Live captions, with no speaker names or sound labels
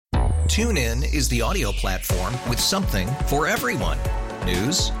TuneIn is the audio platform with something for everyone.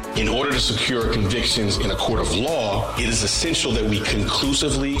 News. In order to secure convictions in a court of law, it is essential that we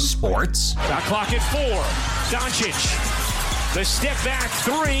conclusively. Sports. Shot clock at 4. Doncic. The step back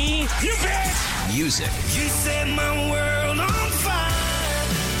 3. You bet. Music. You set my world on fire.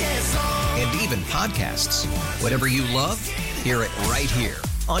 Yes, and even podcasts. Whatever you love, hear it right here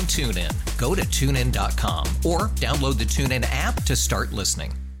on TuneIn. Go to TuneIn.com or download the TuneIn app to start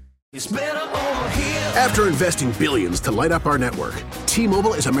listening. It's better over here. After investing billions to light up our network,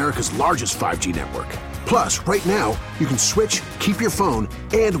 T-Mobile is America's largest 5G network. Plus, right now, you can switch, keep your phone,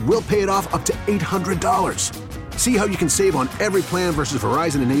 and we'll pay it off up to $800. See how you can save on every plan versus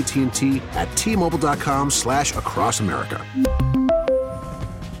Verizon and AT&T at T-Mobile.com/across-America.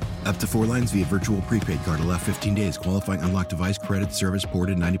 Up to 4 lines via virtual prepaid card. Allow 15 days. Qualifying unlocked device credit service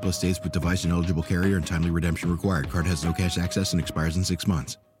ported 90-plus days with device and eligible carrier and timely redemption required. Card has no cash access and expires in 6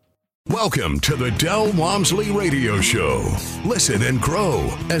 months. Welcome to the Del Walmsley Radio Show. Listen and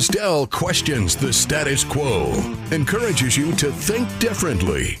grow as Del questions the status quo, encourages you to think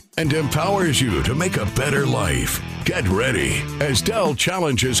differently, and empowers you to make a better life. Get ready as Del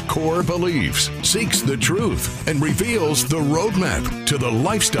challenges core beliefs, seeks the truth, and reveals the roadmap to the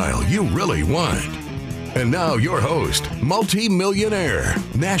lifestyle you really want. And now your host, multi-millionaire,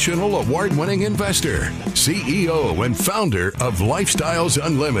 national award-winning investor, CEO and founder of Lifestyles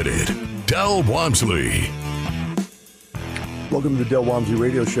Unlimited, Del Walmsley. Welcome to the Del Walmsley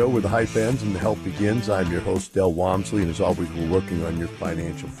Radio Show, where the hype ends and the help begins. I'm your host, Del Walmsley, and as always, we're working on your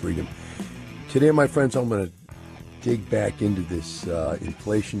financial freedom. Today, my friends, I'm going to dig back into this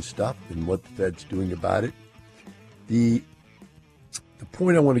inflation stuff and what the Fed's doing about it. The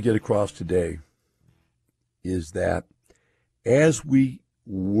point I want to get across today is that as we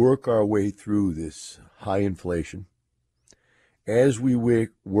work our way through this high inflation, as we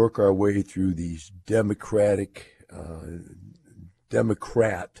work our way through these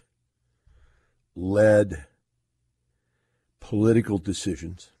Democrat-led political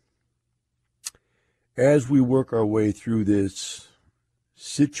decisions, as we work our way through this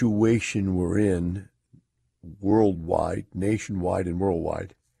situation we're in worldwide, nationwide and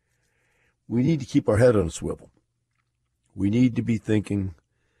worldwide, we need to keep our head on a swivel. We need to be thinking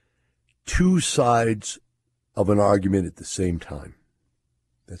two sides of an argument at the same time.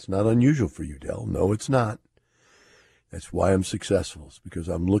 That's not unusual for you, Del. No, it's not. That's why I'm successful. It's because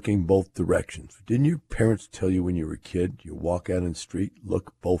I'm looking both directions. Didn't your parents tell you when you were a kid, you walk out in the street,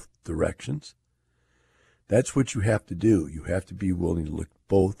 look both directions? That's what you have to do. You have to be willing to look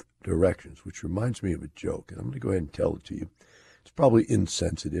both directions, which reminds me of a joke, and I'm going to go ahead and tell it to you. It's probably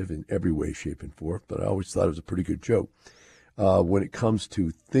insensitive in every way, shape, and form, but I always thought it was a pretty good joke when it comes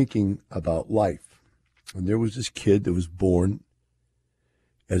to thinking about life. And there was this kid that was born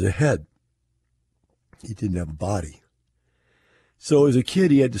as a head. He didn't have a body. So as a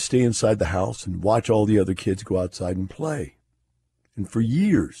kid, he had to stay inside the house and watch all the other kids go outside and play. And for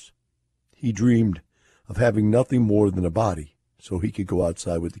years, he dreamed of having nothing more than a body so he could go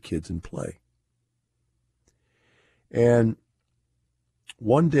outside with the kids and play. And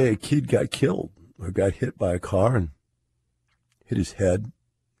one day a kid got killed or got hit by a car and hit his head.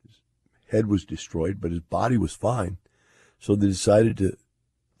 His head was destroyed, but his body was fine. So they decided to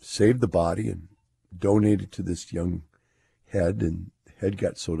save the body and donate it to this young head, and the head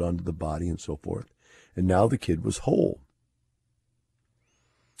got sewed onto the body and so forth. And now the kid was whole.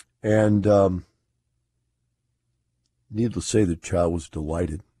 And needless to say, the child was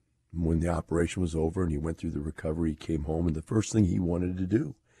delighted. When the operation was over and he went through the recovery, he came home, and the first thing he wanted to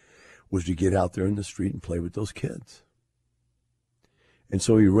do was to get out there in the street and play with those kids. And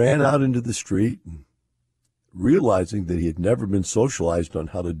so he ran out into the street, and realizing that he had never been socialized on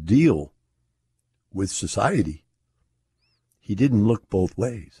how to deal with society, he didn't look both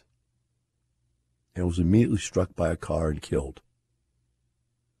ways and was immediately struck by a car and killed.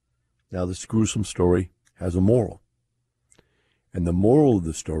 Now, this gruesome story has a moral. And the moral of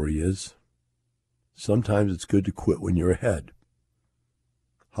the story is, sometimes it's good to quit when you're ahead.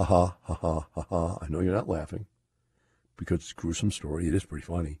 Ha ha, ha ha, ha ha. I know you're not laughing because it's a gruesome story. It is pretty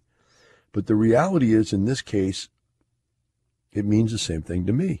funny. But the reality is, in this case, it means the same thing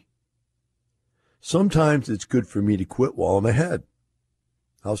to me. Sometimes it's good for me to quit while I'm ahead.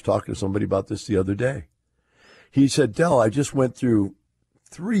 I was talking to somebody about this the other day. He said, Del, I just went through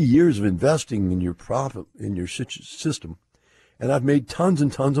 3 years of investing in your profit, in your system, and I've made tons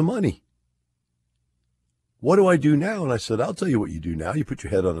and tons of money. What do I do now? And I said, I'll tell you what you do now. You put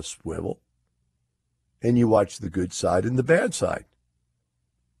your head on a swivel, and you watch the good side and the bad side.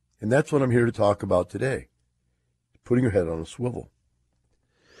 And that's what I'm here to talk about today, putting your head on a swivel.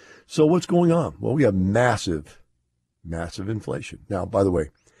 So what's going on? Well, we have massive inflation. Now, by the way,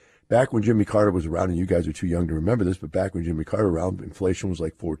 back when Jimmy Carter was around, and you guys are too young to remember this, but back when Jimmy Carter was around, inflation was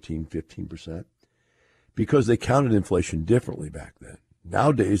like 14, 15%, because they counted inflation differently back then.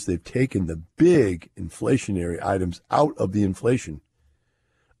 Nowadays, they've taken the big inflationary items out of the inflation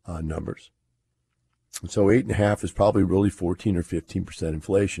numbers. And so 8.5 is probably really 14 or 15%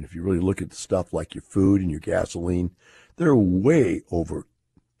 inflation. If you really look at the stuff like your food and your gasoline, they're way over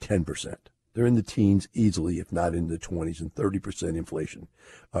 10%. They're in the teens easily, if not in the 20s, and 30% inflation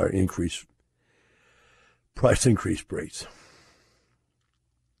or price increase rates.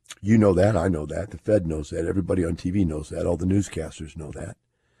 You know that. I know that. The Fed knows that. Everybody on TV knows that. All the newscasters know that.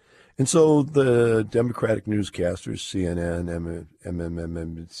 And so the Democratic newscasters, CNN,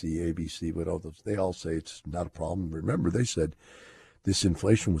 MSNBC, ABC, what all those, they all say it's not a problem. Remember, they said this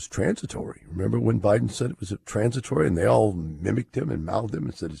inflation was transitory. Remember when Biden said it was transitory, and they all mimicked him and mouthed him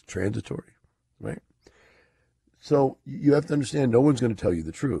and said it's transitory, right? So you have to understand, no one's going to tell you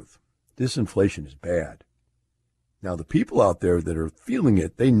the truth. This inflation is bad. Now, the people out there that are feeling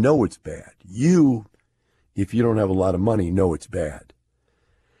it, they know it's bad. You, if you don't have a lot of money, know it's bad.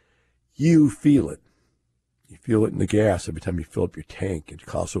 You feel it. You feel it in the gas every time you fill up your tank. It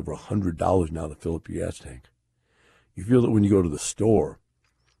costs over $100 now to fill up your gas tank. You feel it when you go to the store.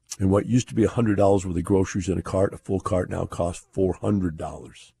 And what used to be $100 worth of groceries in a cart, a full cart now costs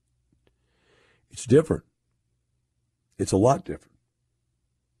 $400. It's different. It's a lot different.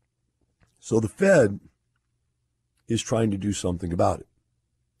 So the Fed is trying to do something about it.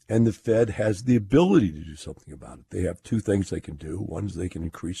 And the Fed has the ability to do something about it. They have two things they can do. One is they can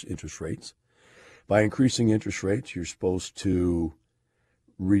increase interest rates. By increasing interest rates, you're supposed to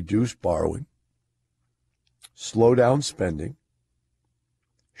reduce borrowing, slow down spending,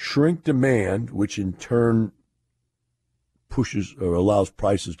 shrink demand, which in turn pushes or allows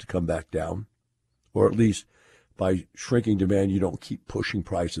prices to come back down, or at least by shrinking demand, you don't keep pushing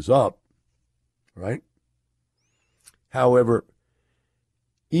prices up, right? However,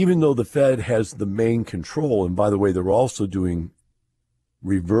 even though the Fed has the main control, and by the way, they're also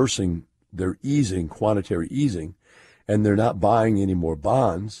reversing their easing, quantitative easing, and they're not buying any more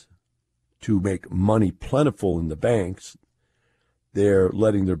bonds to make money plentiful in the banks. They're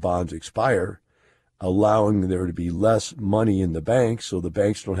letting their bonds expire, allowing there to be less money in the banks, so the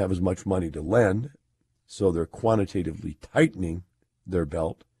banks don't have as much money to lend, so they're quantitatively tightening their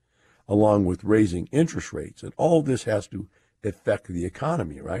belt, along with raising interest rates. And all this has to affect the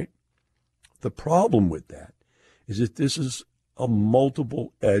economy, right? The problem with that is that this is a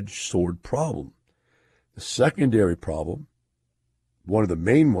multiple-edged sword problem. The secondary problem, one of the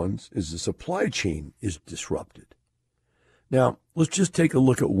main ones, is the supply chain is disrupted. Now, let's just take a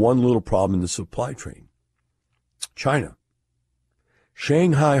look at one little problem in the supply chain. China.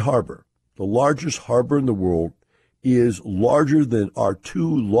 Shanghai Harbor, the largest harbor in the world, is larger than our two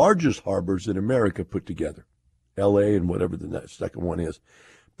largest harbors in America put together. L.A. and whatever the second one is.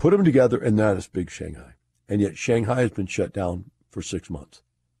 Put them together and not as big Shanghai. And yet Shanghai has been shut down for 6 months.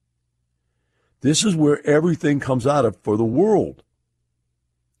 This is where everything comes out of for the world.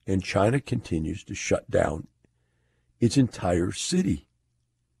 And China continues to shut down its entire city.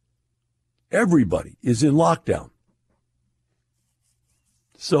 Everybody is in lockdown.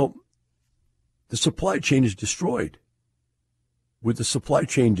 So the supply chain is destroyed. With the supply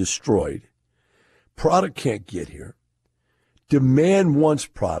chain destroyed, product can't get here. Demand wants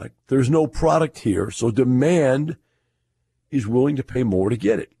product. There's no product here, so demand is willing to pay more to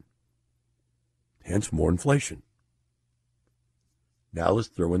get it. Hence, more inflation. Now let's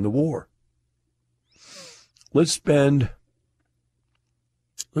throw in the war. Let's spend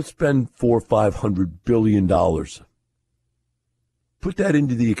 $400 or $500 billion. Put that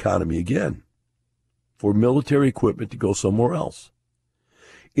into the economy again for military equipment to go somewhere else.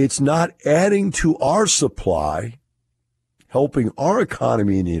 It's not adding to our supply, helping our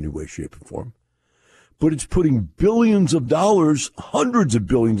economy in any way, shape, or form, but it's putting billions of dollars, hundreds of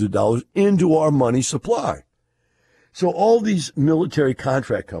billions of dollars into our money supply. So all these military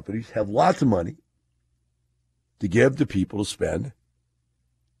contract companies have lots of money to give to people to spend.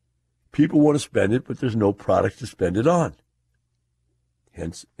 People want to spend it, but there's no product to spend it on.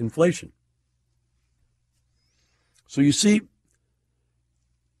 Hence, inflation. So you see,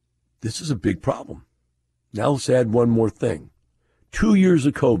 this is a big problem. Now let's add one more thing. 2 years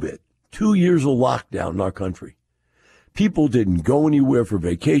of COVID, 2 years of lockdown in our country. People didn't go anywhere for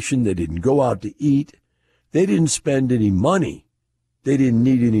vacation. They didn't go out to eat. They didn't spend any money. They didn't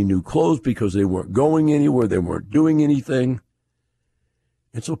need any new clothes because they weren't going anywhere. They weren't doing anything.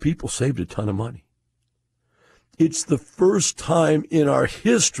 And so people saved a ton of money. It's the first time in our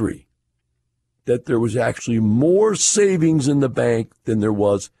history that there was actually more savings in the bank than there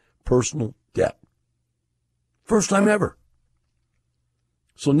was personal debt. First time ever.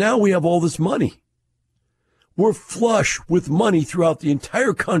 So now we have all this money. We're flush with money throughout the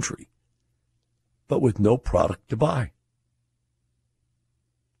entire country, but with no product to buy.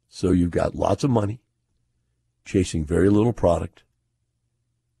 So you've got lots of money, chasing very little product,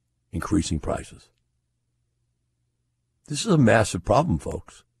 increasing prices. This is a massive problem,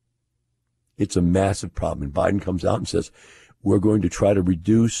 folks. It's a massive problem. And Biden comes out and says, we're going to try to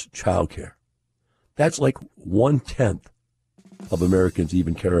reduce childcare. That's like 1/10 of Americans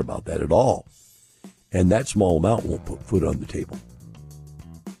even care about that at all. And that small amount won't put food on the table.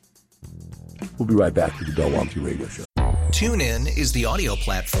 We'll be right back to the Del Walmsley Radio Show. TuneIn is the audio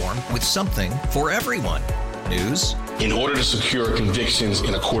platform with something for everyone. News. In order to secure convictions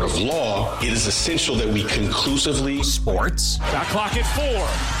in a court of law, it is essential that we conclusively. Sports. Shot clock at 4.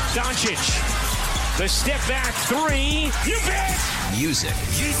 Doncic. The step back 3. You bet. Music.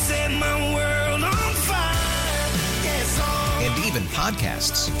 You set my world on fire. Yes, and even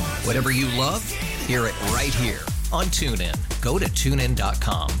podcasts. Whatever you love, hear it right here on TuneIn. Go to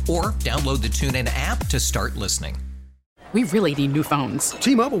TuneIn.com or download the TuneIn app to start listening. We really need new phones.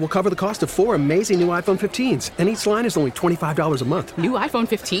 T-Mobile will cover the cost of 4 amazing new iPhone 15s, and each line is only $25 a month. New iPhone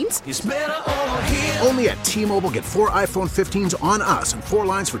 15s? It's better over here. Only at T-Mobile, get 4 iPhone 15s on us and 4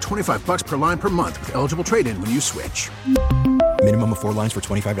 lines for $25 per line per month with eligible trade-in when you switch. Minimum of 4 lines for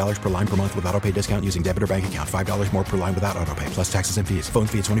 $25 per line per month with autopay discount using debit or bank account. $5 more per line without autopay, plus taxes and fees. Phone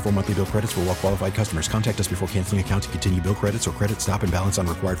fee at 24 monthly bill credits for well-qualified customers. Contact us before canceling account to continue bill credits or credit stop and balance on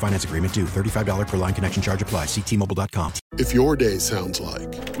required finance agreement due. $35 per line connection charge applies. See T-Mobile.com. If your day sounds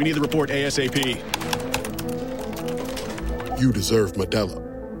like... We need the report ASAP. You deserve Modelo.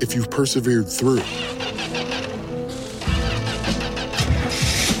 If you've persevered through...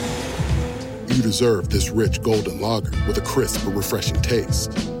 You deserve this rich golden lager with a crisp but refreshing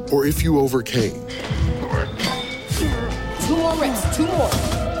taste. Or if you overcame... 2 more reps, 2 more.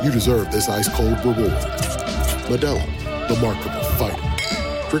 You deserve this ice-cold reward. Modelo, the Remarkable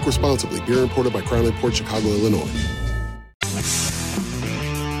Fighter. Drink responsibly. Beer imported by Crown Imports, Chicago, Illinois.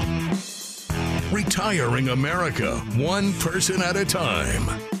 Retiring America, one person at a time.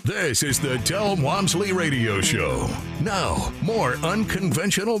 This is the Del Walmsley Radio Show. Now, more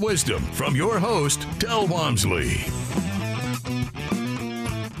unconventional wisdom from your host, Del Walmsley.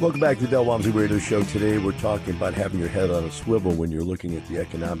 Welcome back to the Del Walmsley Radio Show. Today we're talking about having your head on a swivel when you're looking at the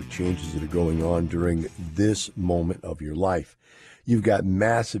economic changes that are going on during this moment of your life. You've got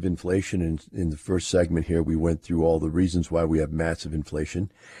massive inflation. In the first segment here, we went through all the reasons why we have massive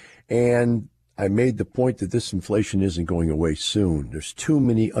inflation. And I made the point that this inflation isn't going away soon. There's too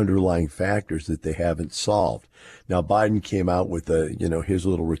many underlying factors that they haven't solved. Now, Biden came out with his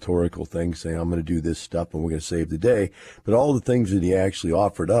little rhetorical thing saying, I'm going to do this stuff and we're going to save the day. But all the things that he actually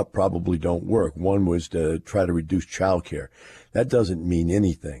offered up probably don't work. One was to try to reduce child care. That doesn't mean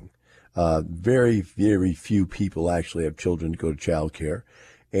anything. Very, very few people actually have children to go to child care.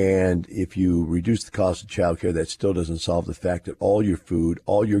 And if you reduce the cost of child care, that still doesn't solve the fact that all your food,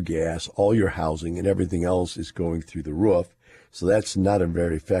 all your gas, all your housing, and everything else is going through the roof. So that's not a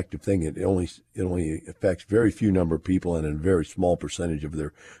very effective thing. It only affects very few number of people and a very small percentage of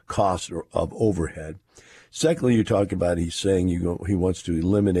their costs of overhead. Secondly, you're talking about he's saying he wants to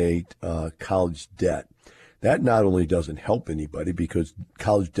eliminate college debt. That not only doesn't help anybody because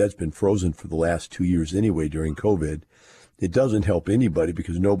college debt's been frozen for the last 2 years anyway during COVID. It doesn't help anybody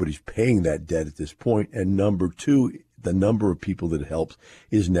because nobody's paying that debt at this point. And number two, the number of people that it helps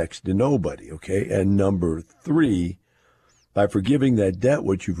is next to nobody, okay? And number three, by forgiving that debt,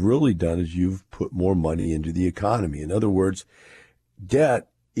 what you've really done is you've put more money into the economy. In other words, debt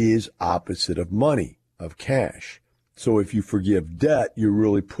is opposite of money, of cash. So if you forgive debt, you're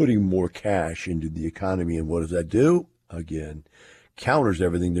really putting more cash into the economy. And what does that do? Again, counters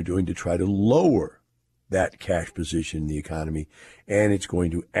everything they're doing to try to lower that cash position in the economy, and it's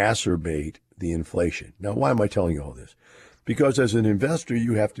going to exacerbate the inflation. Now, why am I telling you all this? Because as an investor,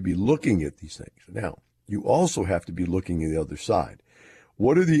 you have to be looking at these things. Now, you also have to be looking at the other side.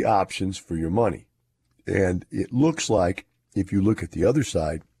 What are the options for your money? And it looks like, if you look at the other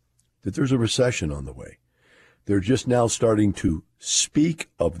side, that there's a recession on the way. They're just now starting to speak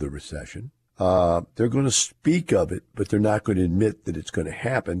of the recession. They're going to speak of it, but they're not going to admit that it's going to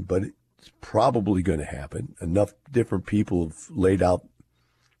happen, but it's probably going to happen. Enough different people have laid out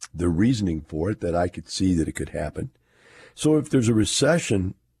the reasoning for it that I could see that it could happen. So if there's a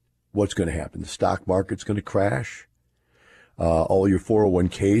recession, what's going to happen? The stock market's going to crash. All your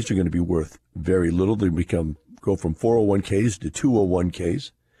 401ks are going to be worth very little. They go from 401ks to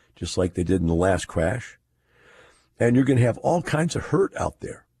 201ks. just like they did in the last crash. And you're going to have all kinds of hurt out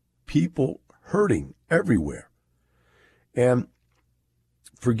there, people hurting everywhere. And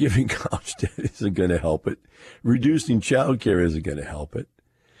forgiving college debt isn't going to help it. Reducing child care isn't going to help it.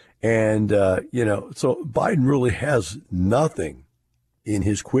 And, so Biden really has nothing in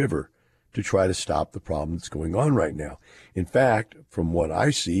his quiver to try to stop the problem that's going on right now. In fact, from what I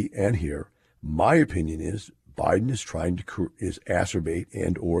see and hear, my opinion is Biden is trying to exacerbate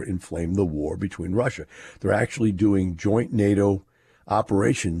and or inflame the war between Russia. They're actually doing joint NATO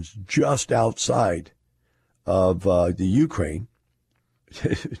operations just outside of the Ukraine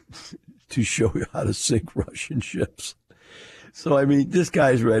to show you how to sink Russian ships. So, I mean, this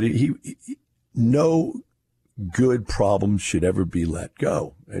guy's ready. No good problems should ever be let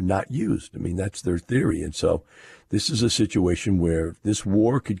go and not used. I mean, that's their theory. And so this is a situation where this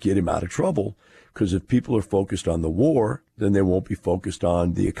war could get him out of trouble, because if people are focused on the war, then they won't be focused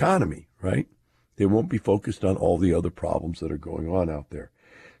on the economy, right? They won't be focused on all the other problems that are going on out there.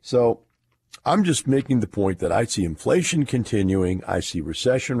 So I'm just making the point that I see inflation continuing. I see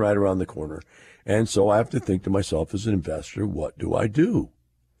recession right around the corner. And so I have to think to myself as an investor, what do I do?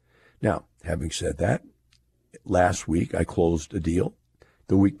 Now, having said that, last week I closed a deal.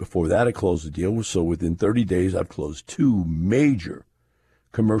 The week before that I closed a deal. So within 30 days I've closed 2 major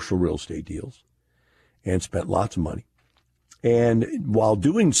commercial real estate deals and spent lots of money. And while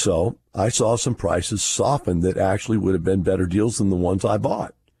doing so, I saw some prices soften that actually would have been better deals than the ones I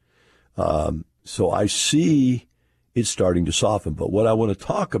bought. So I see it starting to soften. But what I want to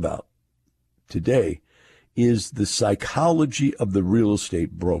talk about today is the psychology of the real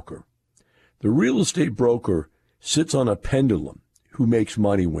estate broker. The real estate broker sits on a pendulum who makes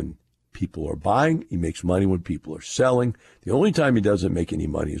money when people are buying. He makes money when people are selling. The only time he doesn't make any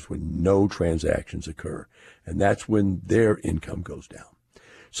money is when no transactions occur. And that's when their income goes down.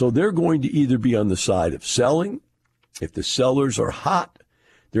 So they're going to either be on the side of selling. If the sellers are hot,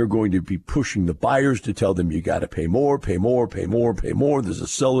 they're going to be pushing the buyers to tell them you got to pay more, pay more, pay more, pay more. There's a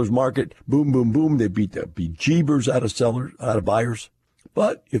seller's market. Boom, boom, boom. They beat the bejeebers out of buyers.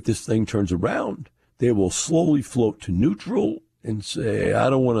 But if this thing turns around, they will slowly float to neutral and say, I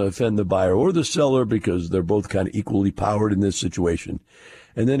don't want to offend the buyer or the seller because they're both kind of equally powered in this situation.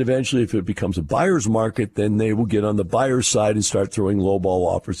 And then eventually, if it becomes a buyer's market, then they will get on the buyer's side and start throwing lowball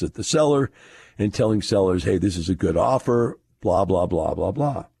offers at the seller and telling sellers, hey, this is a good offer, blah, blah, blah, blah,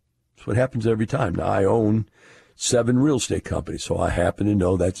 blah. That's what happens every time. Now, I own 7 real estate companies, so I happen to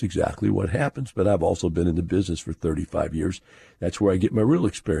know that's exactly what happens. But I've also been in the business for 35 years. That's where I get my real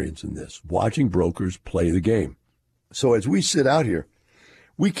experience in this, watching brokers play the game. So as we sit out here,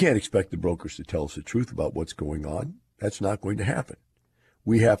 we can't expect the brokers to tell us the truth about what's going on. That's not going to happen.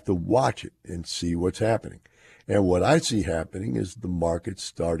 We have to watch it and see what's happening. And what I see happening is the market's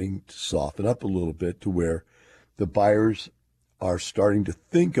starting to soften up a little bit to where the buyers are starting to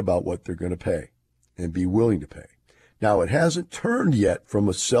think about what they're going to pay and be willing to pay. Now, it hasn't turned yet from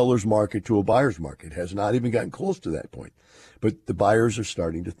a seller's market to a buyer's market. It has not even gotten close to that point. But the buyers are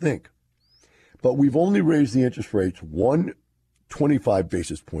starting to think. But we've only raised the interest rates 25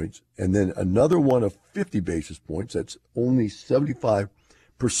 basis points and then another one of 50 basis points. That's only 75%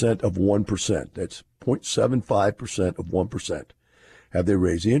 of 1%. That's 0.75% of 1% have they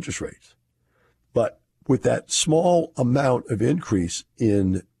raised the interest rates. But with that small amount of increase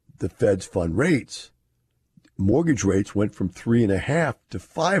in the Fed's fund rates, mortgage rates went from 3.5 to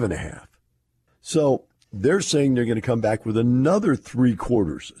 5.5. So they're saying they're going to come back with another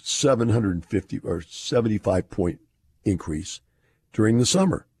 3/4, 750 or 75 point increase during the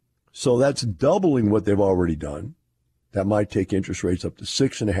summer. So that's doubling what they've already done. That might take interest rates up to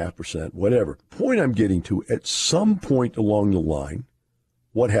 6.5%, whatever. Point I'm getting to, at some point along the line,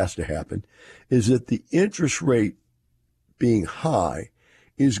 what has to happen is that the interest rate being high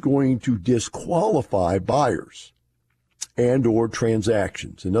is going to disqualify buyers and or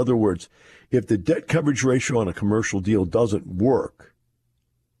transactions. In other words, if the debt coverage ratio on a commercial deal doesn't work,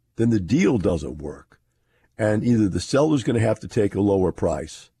 then the deal doesn't work. And either the seller's going to have to take a lower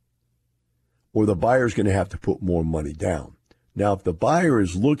price or the buyer's going to have to put more money down. Now, if the buyer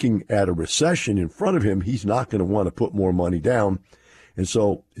is looking at a recession in front of him, he's not going to want to put more money down. And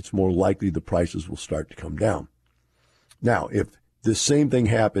so it's more likely the prices will start to come down. Now, if the same thing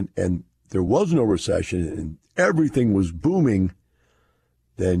happened and there was no recession and everything was booming,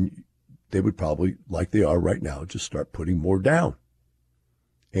 then they would probably, like they are right now, just start putting more down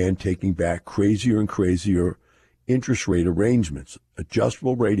and taking back crazier and crazier interest rate arrangements,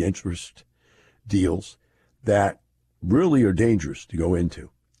 adjustable rate interest deals that really are dangerous to go into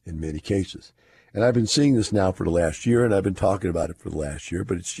in many cases. And I've been seeing this now for the last year, and I've been talking about it for the last year,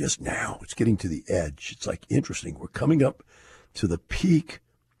 but it's just now. It's getting to the edge. It's like interesting. We're coming up to the peak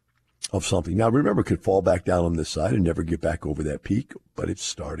of something. Now, remember, it could fall back down on this side and never get back over that peak, but it's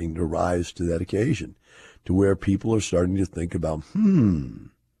starting to rise to that occasion, to where people are starting to think about,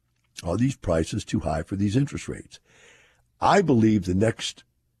 are these prices too high for these interest rates? I believe the next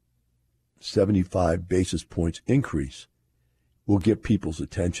 75 basis points increase will get people's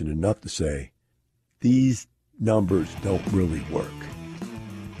attention enough to say, these numbers don't really work.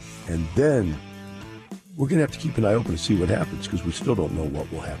 And then we're going to have to keep an eye open to see what happens, because we still don't know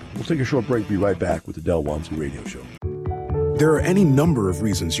what will happen. We'll take a short break, be right back with the Del Walmsley Radio Show. There are any number of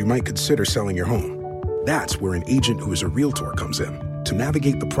reasons you might consider selling your home. That's where an agent who is a realtor comes in to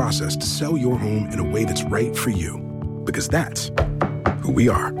navigate the process to sell your home in a way that's right for you. Because that's who we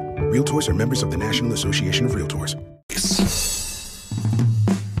are. Realtors are members of the National Association of Realtors.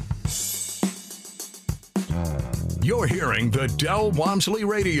 You're hearing the Del Walmsley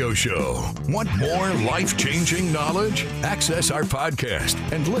Radio Show. Want more life-changing knowledge? Access our podcast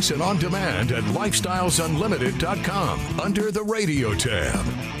and listen on demand at lifestylesunlimited.com under the radio tab.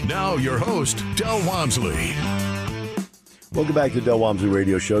 Now your host, Del Walmsley. Welcome back to the Del Walmsley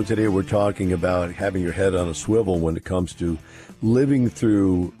Radio Show. Today we're talking about having your head on a swivel when it comes to living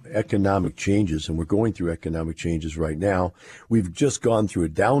through economic changes, and we're going through economic changes right now. We've just gone through a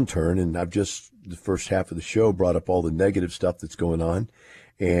downturn, and I've just, the first half of the show, brought up all the negative stuff that's going on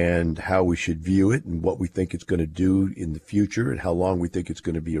and how we should view it and what we think it's going to do in the future and how long we think it's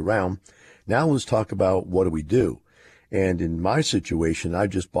going to be around. Now let's talk about what do we do. And in my situation, I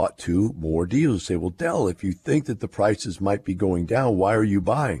just bought 2 more deals. Say, well, Del, if you think that the prices might be going down, why are you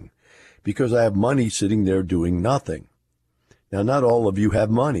buying? Because I have money sitting there doing nothing. Now, not all of you have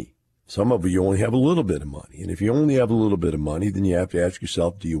money. Some of you only have a little bit of money. And if you only have a little bit of money, then you have to ask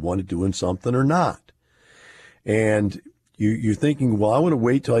yourself, do you want to do something or not? And you're thinking, well, I want to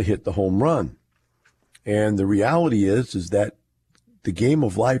wait till I hit the home run. And the reality is that the game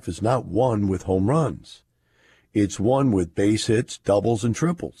of life is not won with home runs. It's won with base hits, doubles, and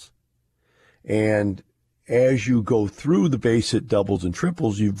triples. And as you go through the base hit, doubles, and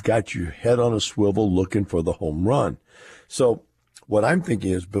triples, you've got your head on a swivel looking for the home run. So what I'm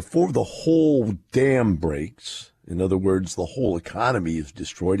thinking is, before the whole dam breaks, in other words, the whole economy is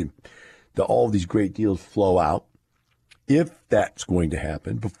destroyed and all these great deals flow out, if that's going to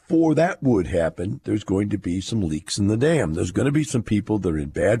happen, before that would happen, there's going to be some leaks in the dam. There's going to be some people that are in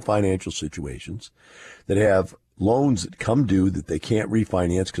bad financial situations that have loans that come due that they can't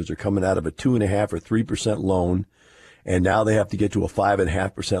refinance because they're coming out of a 2.5% or 3% loan, and now they have to get to a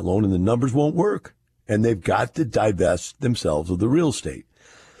 5.5% loan, and the numbers won't work. And they've got to divest themselves of the real estate.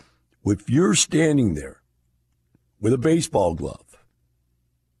 If you're standing there with a baseball glove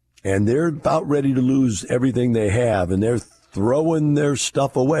and they're about ready to lose everything they have and they're throwing their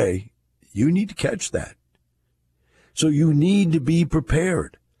stuff away, you need to catch that. So you need to be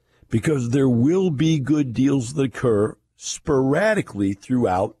prepared, because there will be good deals that occur sporadically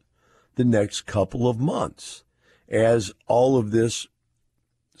throughout the next couple of months as all of this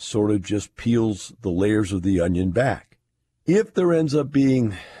sort of just peels the layers of the onion back. If there ends up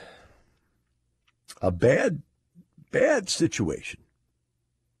being a bad situation,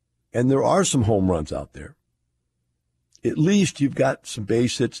 and there are some home runs out there, at least you've got some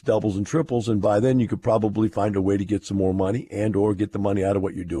base hits, doubles, and triples, and by then you could probably find a way to get some more money and or get the money out of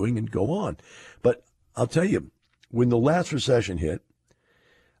what you're doing and go on. But I'll tell you, when the last recession hit,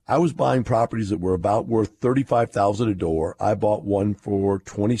 I was buying properties that were about worth $35,000 a door. I bought one for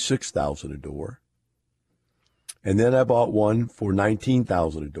 $26,000 a door. And then I bought one for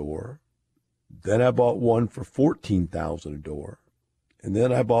 $19,000 a door. Then I bought one for $14,000 a door. And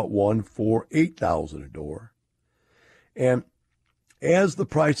then I bought one for $8,000 a door. And as the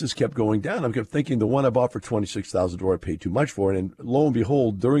prices kept going down, I kept thinking the one I bought for $26,000 a door I paid too much for it. And lo and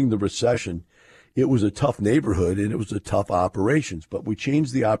behold, during the recession, it was a tough neighborhood and it was a tough operations. But we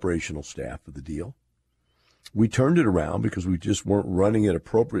changed the operational staff of the deal. We turned it around because we just weren't running it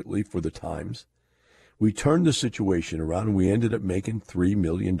appropriately for the times. We turned the situation around and we ended up making $3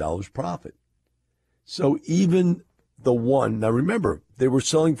 million profit. So even the one, now remember, they were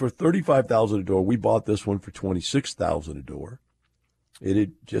selling for $35,000 a door. We bought this one for $26,000 a door. It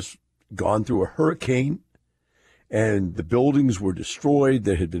had just gone through a hurricane and the buildings were destroyed.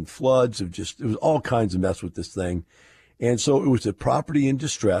 There had been floods. It was all kinds of mess with this thing. And so it was a property in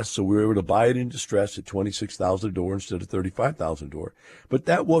distress. So we were able to buy it in distress at $26,000 a door instead of $35,000 a door. But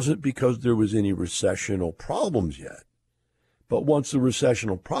that wasn't because there was any recessional problems yet. But once the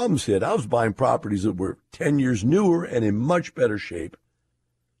recessional problems hit, I was buying properties that were 10 years newer and in much better shape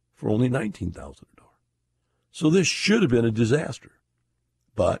for only $19,000 a door. So this should have been a disaster.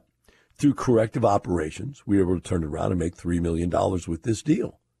 But through corrective operations, we were able to turn it around and make $3 million with this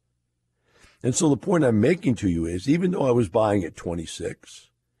deal. And so the point I'm making to you is, even though I was buying at 26,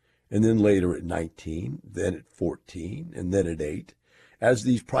 and then later at 19, then at 14, and then at 8, as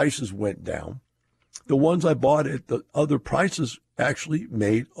these prices went down, the ones I bought at the other prices actually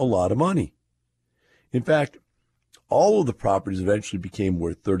made a lot of money. In fact, all of the properties eventually became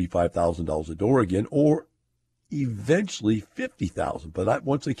worth $35,000 a door again, or eventually $50,000. But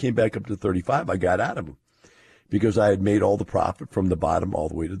once they came back up to 35, I got out of them because I had made all the profit from the bottom all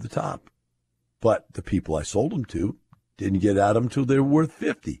the way to the top. But the people I sold them to didn't get out of them until they were worth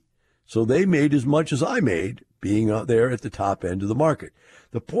 50. So they made as much as I made being out there at the top end of the market.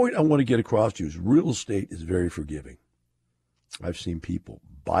 The point I want to get across to you is real estate is very forgiving. I've seen people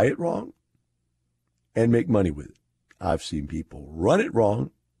buy it wrong and make money with it. I've seen people run it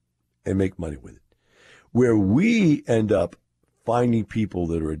wrong and make money with it. Where we end up finding people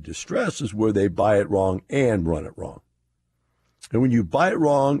that are in distress is where they buy it wrong and run it wrong. And when you buy it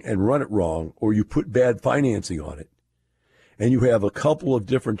wrong and run it wrong, or you put bad financing on it, and you have a couple of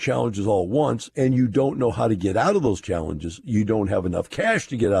different challenges all at once, and you don't know how to get out of those challenges, you don't have enough cash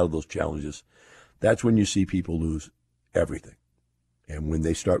to get out of those challenges, that's when you see people lose everything. And when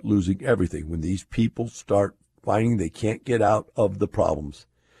they start losing everything, when these people start finding they can't get out of the problems,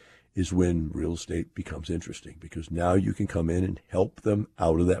 is when real estate becomes interesting, because now you can come in and help them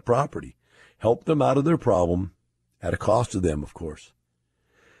out of that property, help them out of their problem at a cost to them, of course,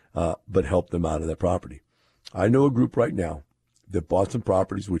 but help them out of that property. I know a group right now that bought some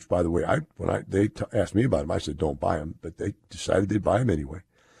properties, which, by the way, they asked me about them, I said don't buy them, but they decided they'd buy them anyway.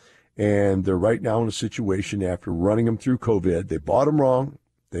 And they're right now in a situation after running them through COVID. They bought them wrong.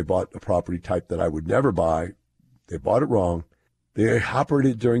 They bought a property type that I would never buy. They bought it wrong. They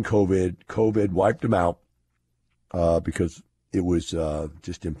operated during COVID. COVID wiped them out because it was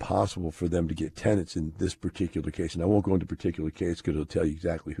just impossible for them to get tenants in this particular case. And I won't go into particular case because it'll tell you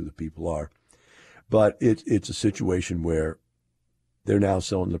exactly who the people are. But it's a situation where they're now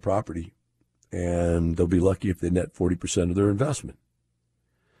selling the property, and they'll be lucky if they net 40% of their investment.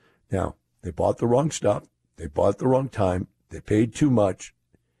 Now, they bought the wrong stuff. They bought at the wrong time. They paid too much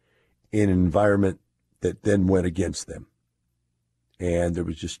in an environment that then went against them. And there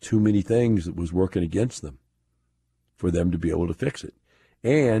was just too many things that was working against them for them to be able to fix it.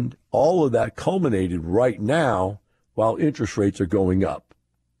 And all of that culminated right now while interest rates are going up,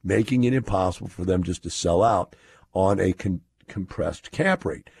 making it impossible for them just to sell out on a compressed cap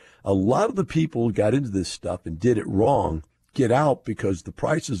rate. A lot of the people who got into this stuff and did it wrong get out because the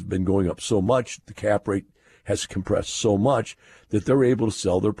prices have been going up so much, the cap rate has compressed so much that they're able to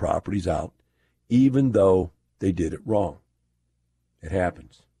sell their properties out even though they did it wrong. It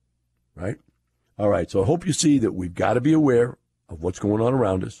happens, right? All right, so I hope you see that we've got to be aware of what's going on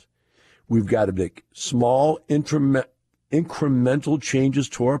around us. We've got to make small incremental changes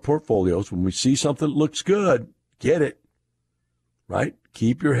to our portfolios. When we see something that looks good, get it, right?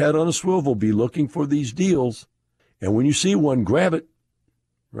 Keep your head on a swivel. Be looking for these deals. And when you see one, grab it,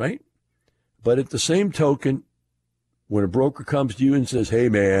 right? But at the same token, when a broker comes to you and says, hey,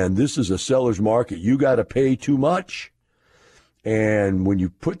 man, this is a seller's market, you got to pay too much. And when you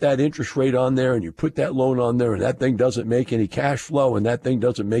put that interest rate on there and you put that loan on there and that thing doesn't make any cash flow and that thing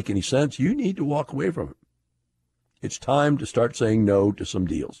doesn't make any sense, you need to walk away from it. It's time to start saying no to some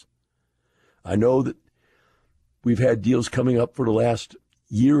deals. I know that we've had deals coming up for the last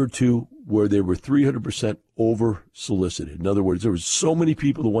year or two where they were 300% over solicited. In other words, there was so many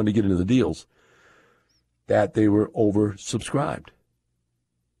people who wanted to get into the deals that they were oversubscribed.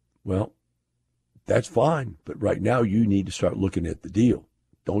 Well, that's fine, but right now you need to start looking at the deal.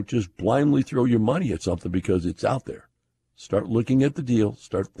 Don't just blindly throw your money at something because it's out there. Start looking at the deal.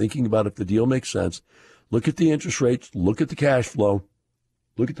 Start thinking about if the deal makes sense. Look at the interest rates. Look at the cash flow.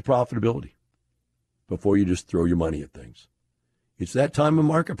 Look at the profitability before you just throw your money at things. It's that time in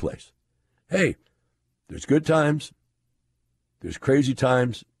marketplace. Hey, there's good times. There's crazy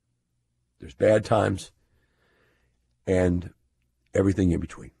times. There's bad times. And everything in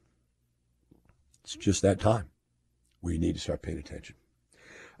between. It's just that time where you need to start paying attention.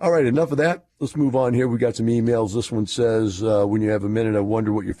 All right, enough of that. Let's move on here. We got some emails. This one says, when you have a minute, I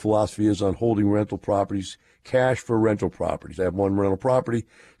wonder what your philosophy is on holding rental properties, cash for rental properties. I have one rental property.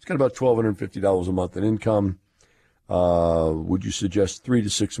 It's got about $1,250 a month in income. Would you suggest 3 to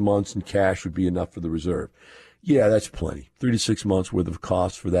 6 months in cash would be enough for the reserve? Yeah, that's plenty. 3 to 6 months worth of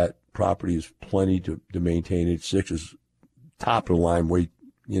cost for that property is plenty to maintain it. 6 is top of the line.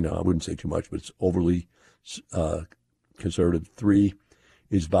 I wouldn't say too much, but it's overly conservative. 3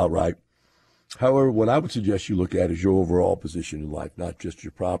 is about right. However, what I would suggest you look at is your overall position in life, not just your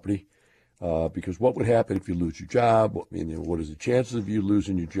property. Because what would happen if you lose your job? What is the chances of you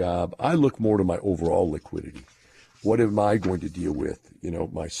losing your job? I look more to my overall liquidity. What am I going to deal with,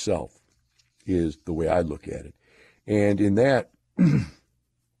 myself, is the way I look at it. And in that,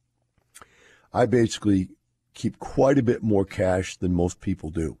 I basically keep quite a bit more cash than most people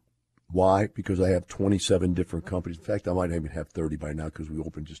do. Why? Because I have 27 different companies. In fact, I might even have 30 by now because we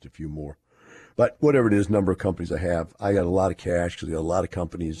opened just a few more. But whatever it is, number of companies I have, I got a lot of cash because I got a lot of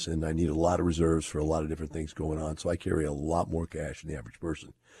companies and I need a lot of reserves for a lot of different things going on. So I carry a lot more cash than the average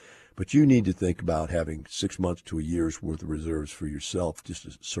person. But you need to think about having 6 months to a year's worth of reserves for yourself, just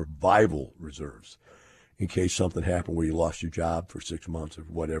as survival reserves, in case something happened where you lost your job for 6 months or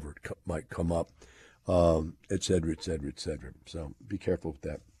whatever might come up, et cetera, et cetera, et cetera. So be careful with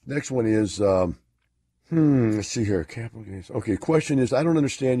that. Next one is, let's see here, capital gains. Okay, question is, I don't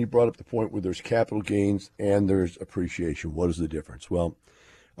understand, you brought up the point where there's capital gains and there's appreciation. What is the difference? Well,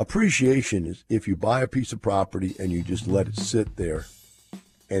 appreciation is if you buy a piece of property and you just let it sit there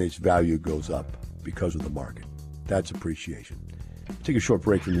and its value goes up because of the market. That's appreciation. Take a short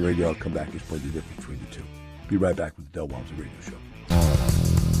break from the radio. I'll come back and explain the difference between the two. Be right back with the Del Walmsley Radio Show.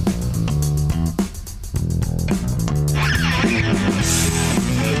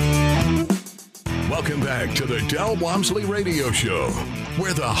 Welcome back to the Del Walmsley Radio Show,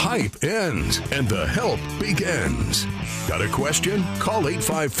 where the hype ends and the help begins. Got a question? Call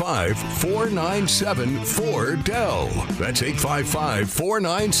 855-497-4DEL. That's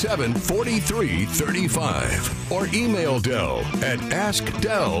 855-497-4335. Or email Del at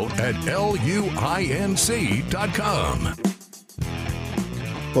askdel@luinc.com.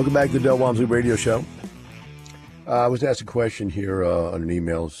 Welcome back to the Del Walmsley Radio Show. I was asked a question here on an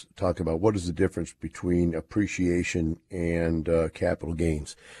email talking about what is the difference between appreciation and capital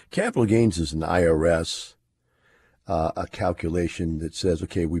gains. Capital gains is an IRS a calculation that says,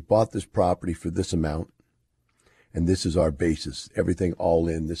 okay, we bought this property for this amount, and this is our basis. Everything all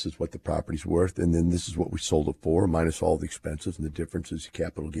in, this is what the property's worth, and then this is what we sold it for, minus all the expenses, and the difference is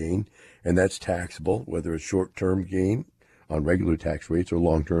capital gain, and that's taxable, whether it's short-term gain on regular tax rates or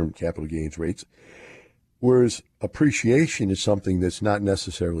long-term capital gains rates. Whereas appreciation is something that's not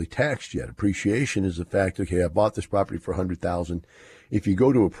necessarily taxed yet. Appreciation is the fact, okay, I bought this property for $100,000. If you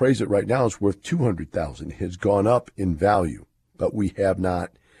go to appraise it right now, it's worth $200,000. It has gone up in value, but we have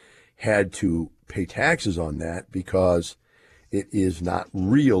not had to pay taxes on that because it is not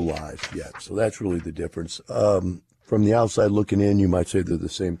realized yet. So that's really the difference. From the outside looking in, you might say they're the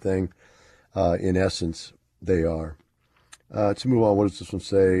same thing. In essence, they are. To move on, what does this one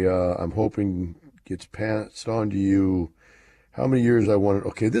say? I'm hoping gets passed on to you. How many years I wanted?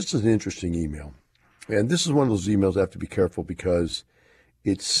 Okay, this is an interesting email. And this is one of those emails I have to be careful because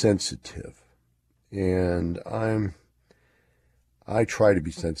it's sensitive. And I try to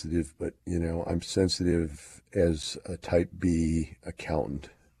be sensitive, but, I'm sensitive as a type B accountant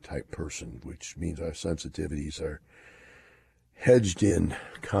type person, which means our sensitivities are hedged in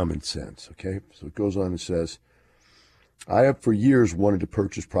common sense, okay? So it goes on and says, I have for years wanted to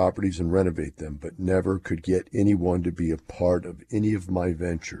purchase properties and renovate them, but never could get anyone to be a part of any of my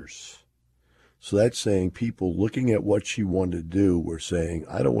ventures. So that's saying people looking at what she wanted to do were saying,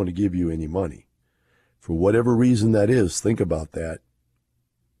 I don't want to give you any money. For whatever reason that is, think about that.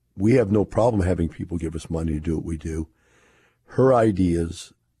 We have no problem having people give us money to do what we do. Her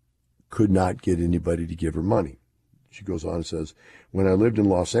ideas could not get anybody to give her money. She goes on and says, when I lived in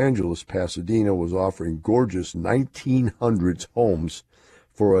Los Angeles, Pasadena was offering gorgeous 1900s homes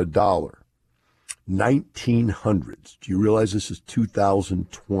for $1. 1900s. Do you realize this is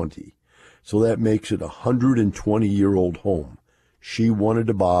 2020? So that makes it a 120-year-old home. She wanted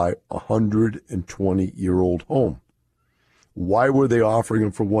to buy a 120-year-old home. Why were they offering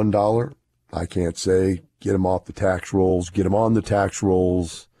them for $1? I can't say. Get them off the tax rolls, get them on the tax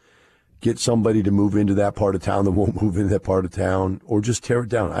rolls, get somebody to move into that part of town that won't move into that part of town, or just tear it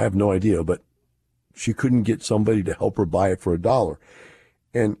down. I have no idea, but she couldn't get somebody to help her buy it for $1.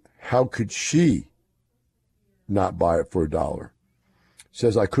 And how could she not buy it for $1?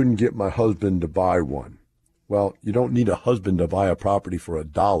 Says, I couldn't get my husband to buy one. Well, you don't need a husband to buy a property for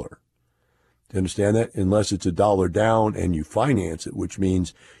 $1. Do you understand that? Unless it's $1 down and you finance it, which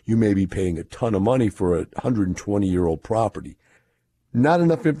means you may be paying a ton of money for a 120-year-old property. Not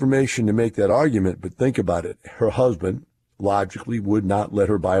enough information to make that argument, but think about it. Her husband, logically, would not let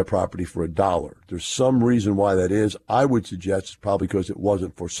her buy a property for $1. There's some reason why that is. I would suggest it's probably because it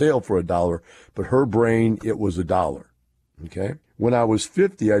wasn't for sale for $1, but her brain, it was $1. Okay. When I was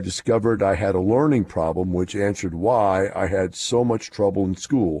 50, I discovered I had a learning problem, which answered why I had so much trouble in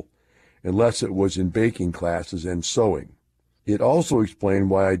school, unless it was in baking classes and sewing. It also explained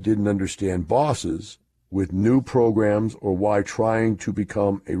why I didn't understand bosses with new programs or why trying to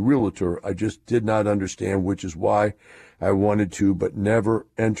become a realtor, I just did not understand, which is why I wanted to but never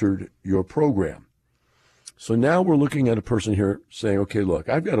entered your program. So now we're looking at a person here saying, okay, look,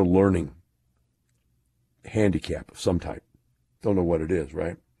 I've got a learning handicap of some type. Don't know what it is,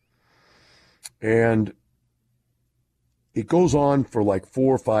 right? And it goes on for like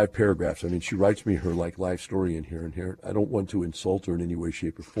 4 or 5 paragraphs. I mean, she writes me her like life story in here and here. I don't want to insult her in any way,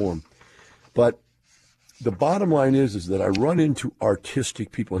 shape, or form. But the bottom line is that I run into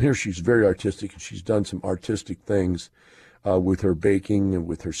artistic people. And here she's very artistic, and she's done some artistic things with her baking and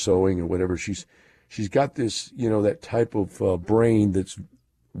with her sewing and whatever. She's got this, you know, that type of brain that's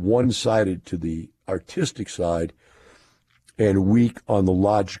one-sided to the artistic side and weak on the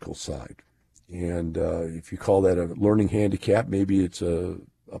logical side. And if you call that a learning handicap, maybe it's a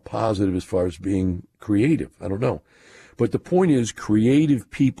positive as far as being creative. I don't know. But the point is, creative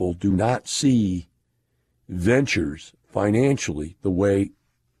people do not see ventures financially the way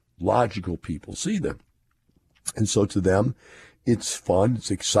logical people see them. And so to them, it's fun,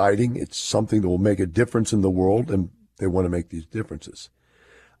 it's exciting, it's something that will make a difference in the world, and they want to make these differences.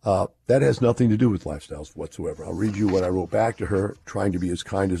 That has nothing to do with lifestyles whatsoever. I'll read you what I wrote back to her, trying to be as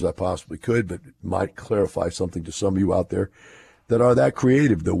kind as I possibly could, but it might clarify something to some of you out there that are that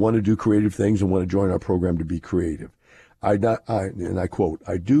creative, that want to do creative things and want to join our program to be creative. And I quote,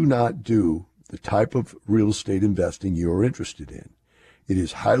 I do not do the type of real estate investing you are interested in. It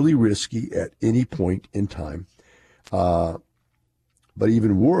is highly risky at any point in time. But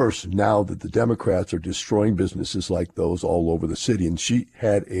even worse, now that the Democrats are destroying businesses like those all over the city. And she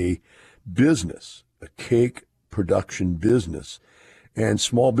had a business, a cake production business, and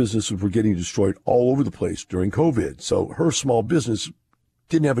small businesses were getting destroyed all over the place during COVID. So her small business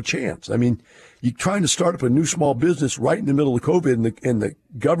didn't have a chance. I mean, you're trying to start up a new small business right in the middle of COVID, and the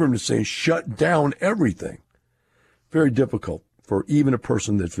government is saying shut down everything. Very difficult for even a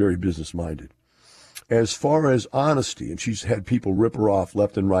person that's very business-minded. As far as honesty, and she's had people rip her off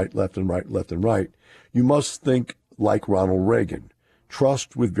left and right, left and right, left and right, you must think like Ronald Reagan.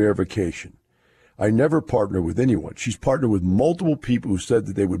 Trust with verification. I never partner with anyone. She's partnered with multiple people who said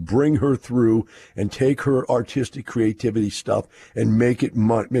that they would bring her through and take her artistic creativity stuff and make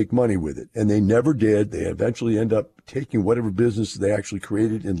money with it. And they never did. They eventually end up taking whatever business they actually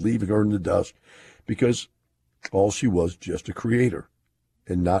created and leaving her in the dust because all she was just a creator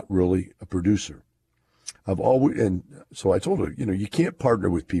and not really a producer. And so I told her, you know, you can't partner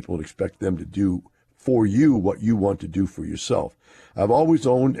with people and expect them to do for you what you want to do for yourself. I've always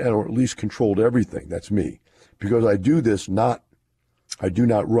owned or at least controlled everything. That's me. Because I do this I do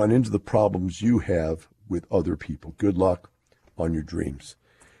not run into the problems you have with other people. Good luck on your dreams.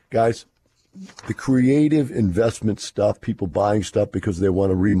 Guys, the creative investment stuff, people buying stuff because they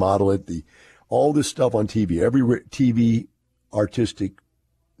want to remodel it, all this stuff on TV, every TV artistic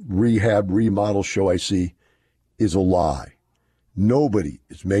rehab remodel show I see is a lie. Nobody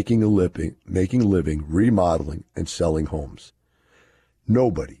is making a living remodeling and selling homes.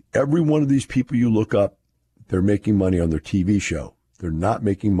 Nobody. Every one of these people you look up, they're making money on their TV show. They're not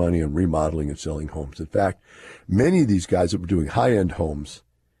making money on remodeling and selling homes. In fact, many of these guys that were doing high-end homes,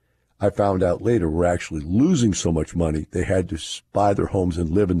 I found out later, were actually losing so much money they had to buy their homes and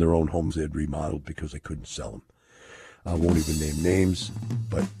live in their own homes they had remodeled because they couldn't sell them. I won't even name names,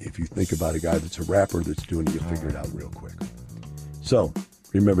 but if you think about a guy that's a rapper that's doing it, you'll figure it out real quick. So,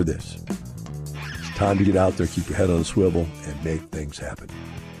 remember this. It's time to get out there, keep your head on a swivel, and make things happen.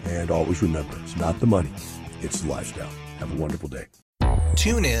 And always remember, it's not the money, it's the lifestyle. Have a wonderful day.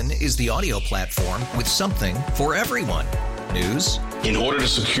 TuneIn is the audio platform with something for everyone. News. In order to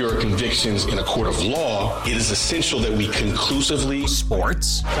secure convictions in a court of law, it is essential that we conclusively.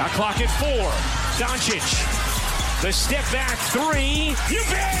 Sports. Got clock at 4. Doncic. The step back 3. You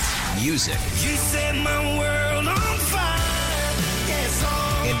bet. Music. You set my world on fire. Yes,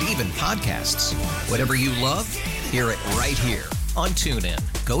 and even podcasts. Whatever you love, hear it right here on TuneIn.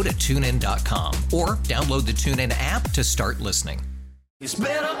 Go to TuneIn.com or download the TuneIn app to start listening. It's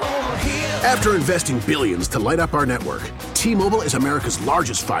better over here. After investing billions to light up our network, T-Mobile is America's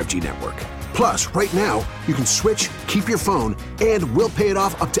largest 5G network. Plus, right now, you can switch, keep your phone, and we'll pay it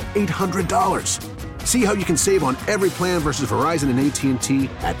off up to $800. See how you can save on every plan versus Verizon and AT&T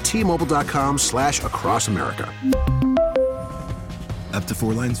at T-Mobile.com/across America. Up to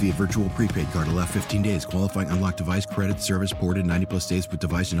 4 lines via virtual prepaid card. Allow 15 days. Qualifying unlocked device credit service ported 90 plus days with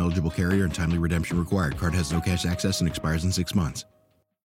device and eligible carrier and timely redemption required. Card has no cash access and expires in 6 months.